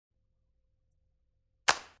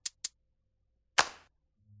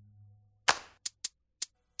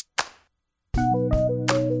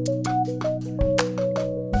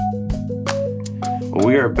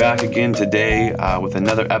we are back again today with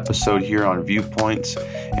another episode here on Viewpoints,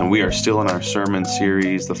 and we are still in our sermon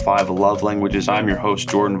series, The 5 Love Languages. I'm your host,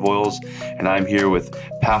 Jordan Voiles, and I'm here with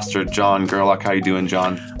Pastor John Gerlach. How you doing,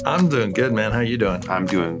 John? I'm doing good, man. How you doing? I'm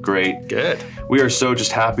doing great. Good. We are so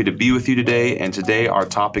just happy to be with you today, and today our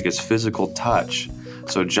topic is physical touch.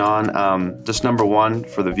 So, John, just number one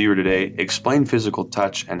for the viewer today, explain physical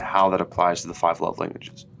touch and how that applies to the 5 love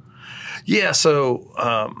languages. Yeah, so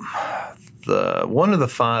one of the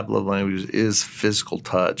 5 love languages is physical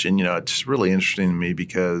touch. And, it's really interesting to me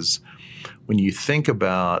because when you think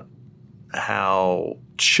about how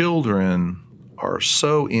children are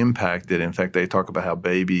so impacted, in fact, they talk about how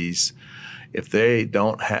babies, if they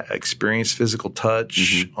don't experience physical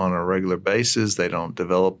touch on a regular basis, they don't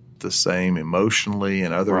develop the same emotionally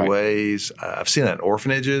in other ways. I've seen that in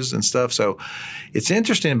orphanages and stuff. So it's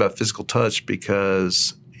interesting about physical touch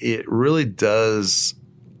because it really does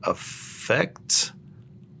affect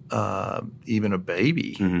even a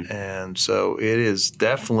baby. And so it is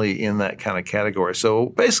definitely in that kind of category. So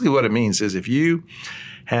basically what it means is if you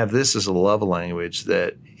have this as a love language,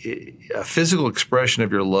 that a physical expression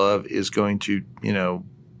of your love is going to,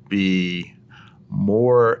 be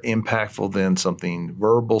more impactful than something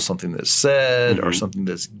verbal, something that's said or something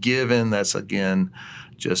that's given. That's, again,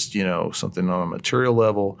 just, something on a material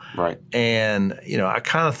level. Right. And, I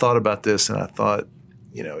kind of thought about this and I thought,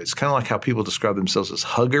 it's kind of like how people describe themselves as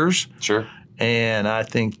huggers. Sure. And I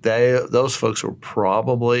think those folks will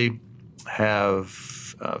probably have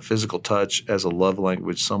physical touch as a love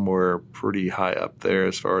language somewhere pretty high up there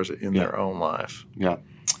as far as in their own life. Yeah.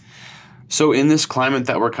 So in this climate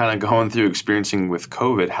that we're kind of going through, experiencing with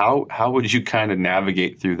COVID, how would you kind of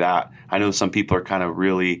navigate through that? I know some people are kind of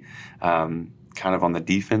really kind of on the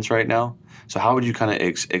defense right now. So how would you kind of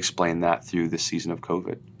explain that through this season of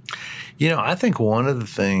COVID? I think one of the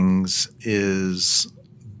things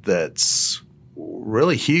that's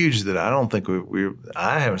really huge that I don't think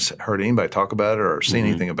I haven't heard anybody talk about it or seen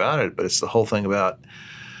anything about it, but it's the whole thing about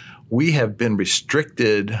we have been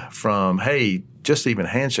restricted from, hey, just even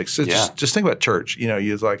handshakes. So just think about church.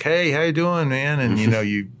 You're like, hey, how you doing, man? And,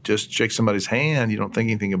 you just shake somebody's hand. You don't think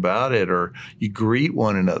anything about it, or you greet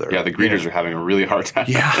one another. Yeah, the greeters are having a really hard time.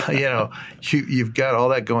 You've got all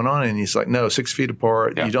that going on, and it's like, no, 6 feet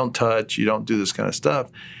apart. Yeah. You don't touch. You don't do this kind of stuff.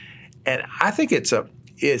 And I think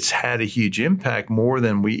it's had a huge impact, more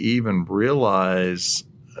than we even realize,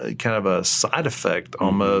 kind of a side effect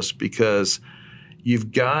almost, because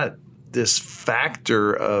you've got this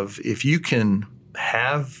factor of if you can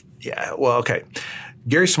have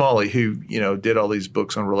Gary Smalley, who did all these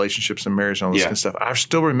books on relationships and marriage and all this kind of stuff. I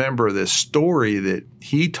still remember this story that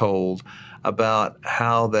he told about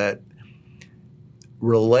how that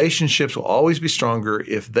relationships will always be stronger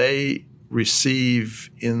if they receive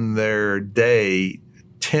in their day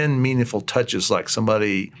 10 meaningful touches, like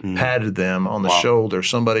somebody patted them on the shoulder,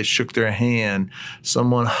 somebody shook their hand,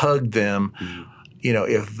 someone hugged them.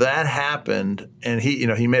 If that happened, and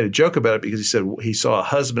he made a joke about it because he said he saw a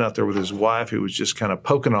husband out there with his wife who was just kind of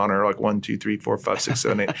poking on her like 1, 2, 3, 4, 5, 6,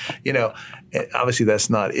 7, 8. Obviously that's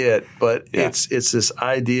not it, but it's this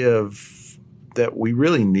idea of that we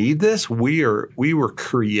really need this. We were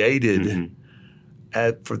created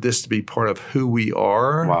for this to be part of who we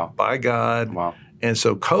are by God. Wow. And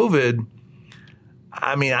so COVID,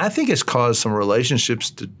 I think it's caused some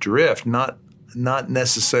relationships to drift, not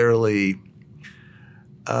necessarily.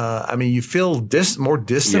 You feel more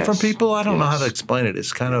distant from people. I don't know how to explain it.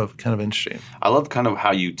 It's kind of interesting. I love kind of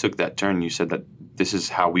how you took that turn. You said that this is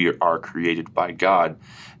how we are created by God.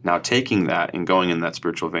 Now, taking that and going in that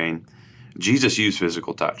spiritual vein, Jesus used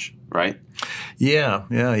physical touch, right? Yeah,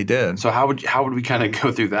 he did. So how would we kind of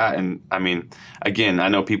go through that? And again, I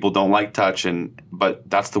know people don't like touch, but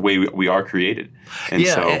that's the way we are created. And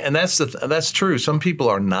and that's true. Some people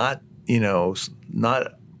are not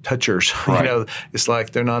touchers. Right. It's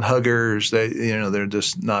like they're not huggers. They're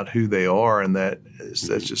just not who they are, and that's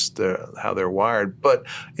just how they're wired. But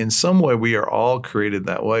in some way, we are all created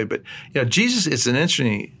that way. But Jesus is an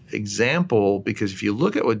interesting example because if you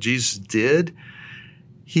look at what Jesus did,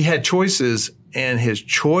 he had choices, and his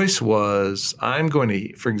choice was, I'm going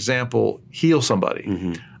to, for example, heal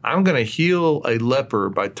somebody. I'm going to heal a leper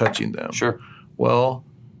by touching them. Sure. Well,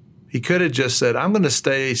 he could have just said, I'm going to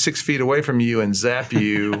stay 6 feet away from you and zap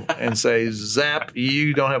you and say, zap,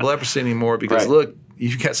 you don't have leprosy anymore because, look,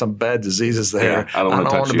 you've got some bad diseases there. I don't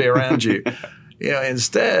want to be around you.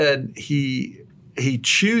 Instead, he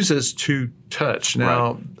chooses to touch.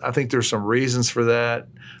 Now, I think there's some reasons for that.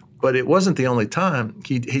 But it wasn't the only time.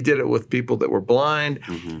 He did it with people that were blind.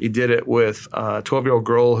 Mm-hmm. He did it with a 12-year-old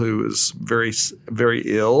girl who was very, very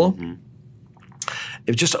ill. Mm-hmm.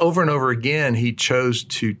 if just over and over again he chose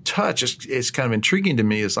to touch. It's kind of intriguing to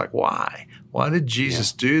me. It's like, why? Why did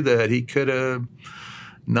Jesus do that? He could have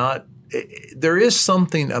not. There is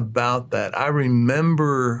something about that. I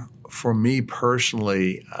remember, for me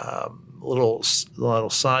personally, little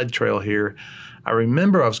side trail here. I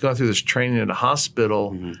remember I was going through this training at a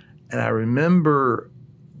hospital, and I remember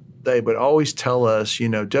they would always tell us,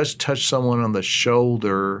 just touch someone on the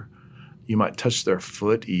shoulder. You might touch their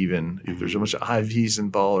foot even if there's a bunch of IVs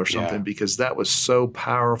involved or something, because that was so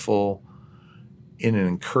powerful in an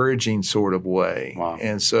encouraging sort of way. Wow.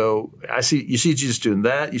 And so you see Jesus doing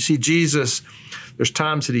that. You see Jesus, there's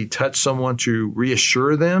times that he touched someone to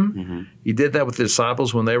reassure them. He did that with the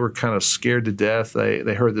disciples when they were kind of scared to death.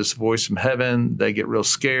 They heard this voice from heaven. They get real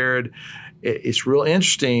scared. It's real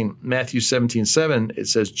interesting. Matthew 17:7, it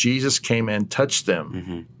says Jesus came and touched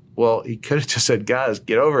them. Well, he could have just said, guys,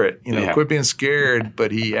 get over it. Quit being scared.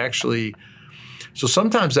 But he actually – so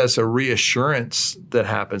sometimes that's a reassurance that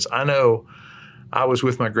happens. I know I was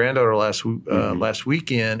with my granddaughter last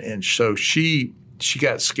weekend, and so she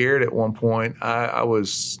got scared at one point. I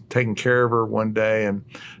was taking care of her one day, and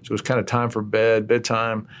so it was kind of time for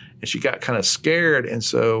bedtime, and she got kind of scared. And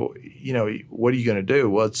so, what are you going to do?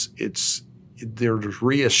 Well, there's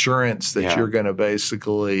reassurance that you're going to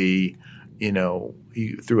basically –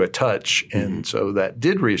 through a touch. And so that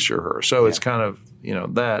did reassure her. So it's kind of,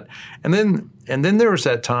 that. And then there was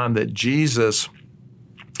that time that Jesus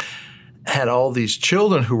had all these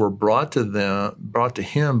children who were brought to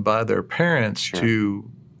him by their parents to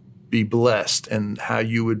be blessed. And how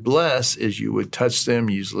you would bless is you would touch them,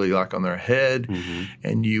 usually like on their head,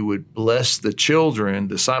 and you would bless the children.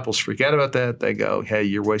 Disciples forget about that. They go, hey,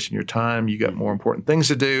 you're wasting your time. You got more important things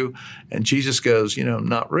to do. And Jesus goes,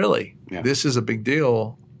 not really. Yeah. This is a big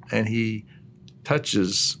deal. And he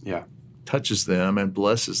touches them and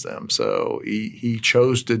blesses them. So he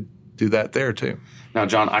chose to do that there too. Now,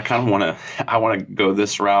 John, I want to go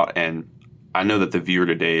this route, and I know that the viewer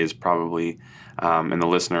today is probably and the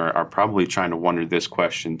listener are probably trying to wonder this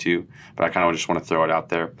question too, but I kind of just want to throw it out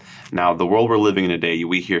there. Now, the world we're living in today,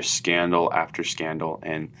 we hear scandal after scandal,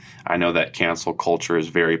 and I know that cancel culture is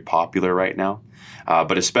very popular right now,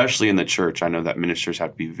 but especially in the church, I know that ministers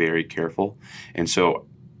have to be very careful. And so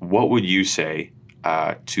what would you say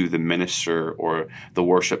to the minister or the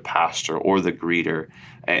worship pastor or the greeter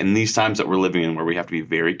in these times that we're living in, where we have to be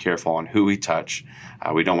very careful on who we touch?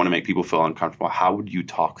 We don't want to make people feel uncomfortable. How would you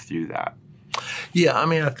talk through that? Yeah, I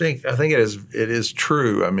mean, I think it is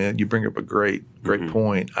true. I mean, you bring up a great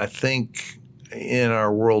point. I think in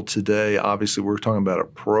our world today, obviously, we're talking about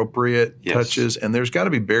appropriate touches, and there's got to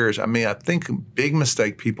be barriers. I mean, I think a big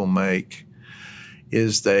mistake people make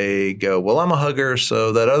is they go, well, I'm a hugger,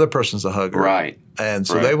 so that other person's a hugger. Right. And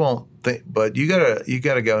so they won't think, but you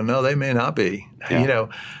gotta go, no, they may not be. Yeah.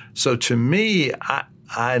 So to me,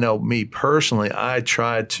 I know me personally, I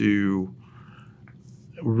try to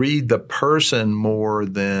read the person more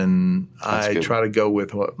than I try to go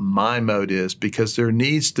with what my mode is, because there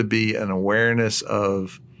needs to be an awareness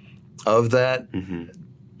of that,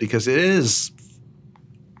 because it is,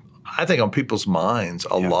 I think, on people's minds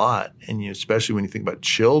a lot, and especially when you think about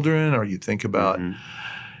children, or you think about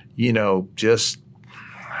just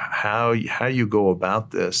how you go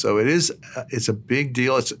about this. So it's a big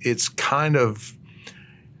deal. It's kind of,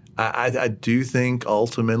 I do think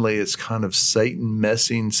ultimately it's kind of Satan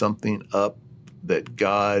messing something up that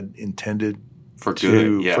God intended for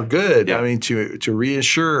good. For good. Yeah. I mean, to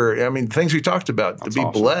reassure. I mean, things we talked about, to be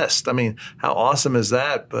blessed. I mean, how awesome is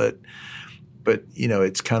that? But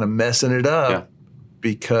it's kind of messing it up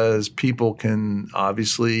because people can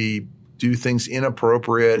obviously do things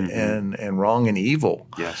inappropriate and wrong and evil.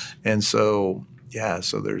 Yes. And so,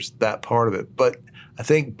 so there's that part of it. But I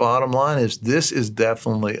think bottom line is this is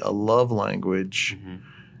definitely a love language.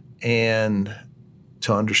 And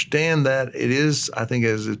to understand that, I think it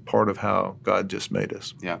is part of how God just made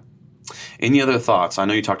us. Yeah. Any other thoughts? I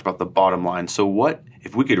know you talked about the bottom line. So what,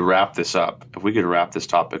 if we could wrap this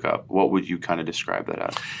topic up, what would you kind of describe that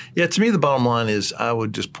as? Yeah, to me, the bottom line is I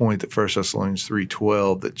would just point at 1 Thessalonians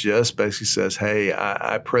 3:12 that just basically says, hey,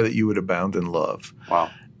 I pray that you would abound in love. Wow.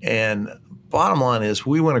 And bottom line is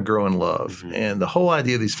we want to grow in love. And the whole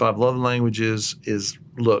idea of these 5 love languages is,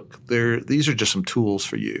 look, these are just some tools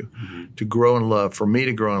for you to grow in love, for me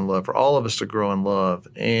to grow in love, for all of us to grow in love.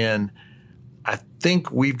 And I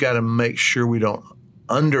think we've got to make sure we don't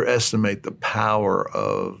underestimate the power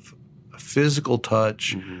of physical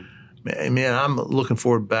touch. Man, I'm looking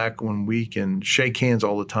forward back when we can shake hands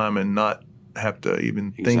all the time and not have to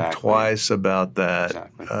even think twice about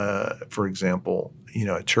that. For example,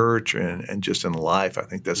 at church and just in life, I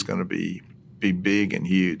think that's going to be be big and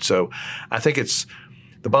huge. So I think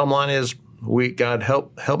the bottom line is, God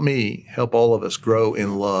help me, help all of us grow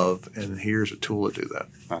in love, and here's a tool to do that.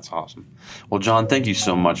 That's awesome. Well, John, thank you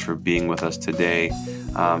so much for being with us today.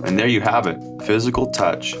 And there you have it. Physical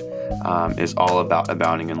touch is all about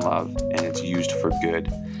abounding in love, and it's used for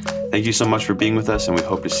good. Thank you so much for being with us, and we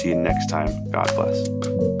hope to see you next time. God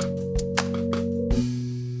bless.